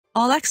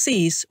Âu Lạc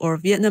or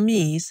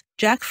Vietnamese,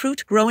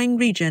 jackfruit growing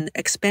region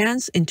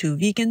expands into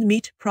vegan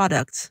meat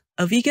products.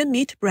 A vegan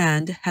meat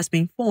brand has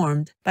been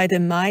formed by the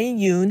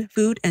NWN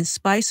food and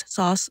spice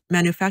sauce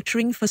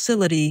manufacturing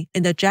facility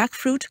in the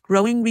jackfruit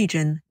growing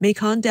region,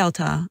 Mekong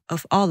Delta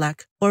of Âu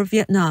Lạc or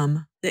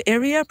Vietnam. The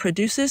area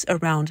produces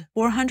around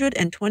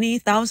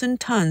 420,000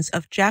 tons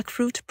of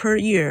jackfruit per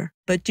year,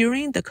 but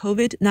during the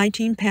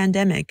COVID-19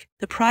 pandemic,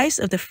 the price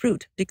of the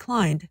fruit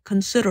declined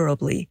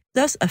considerably,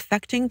 thus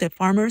affecting the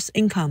farmers'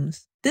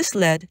 incomes. This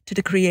led to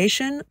the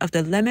creation of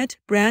the Lemmet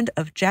brand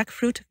of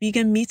jackfruit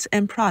vegan meats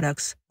and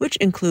products, which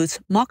includes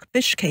mock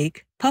fish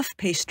cake, puff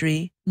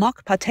pastry,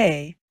 mock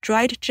pâté,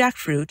 dried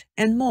jackfruit,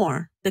 and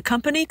more. The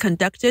company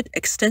conducted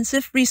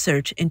extensive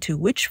research into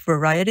which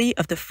variety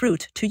of the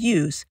fruit to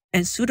use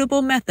and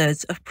suitable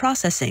methods of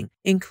processing,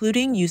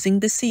 including using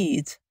the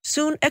seeds.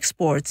 Soon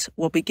exports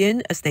will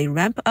begin as they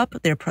ramp up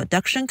their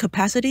production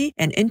capacity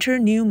and enter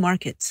new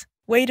markets.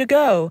 Way to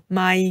go,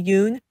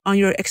 NWN, on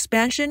your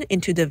expansion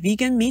into the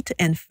vegan meat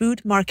and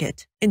food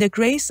market. In the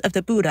grace of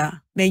the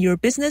Buddha, may your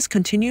business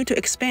continue to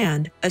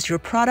expand as your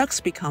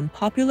products become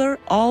popular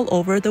all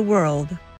over the world.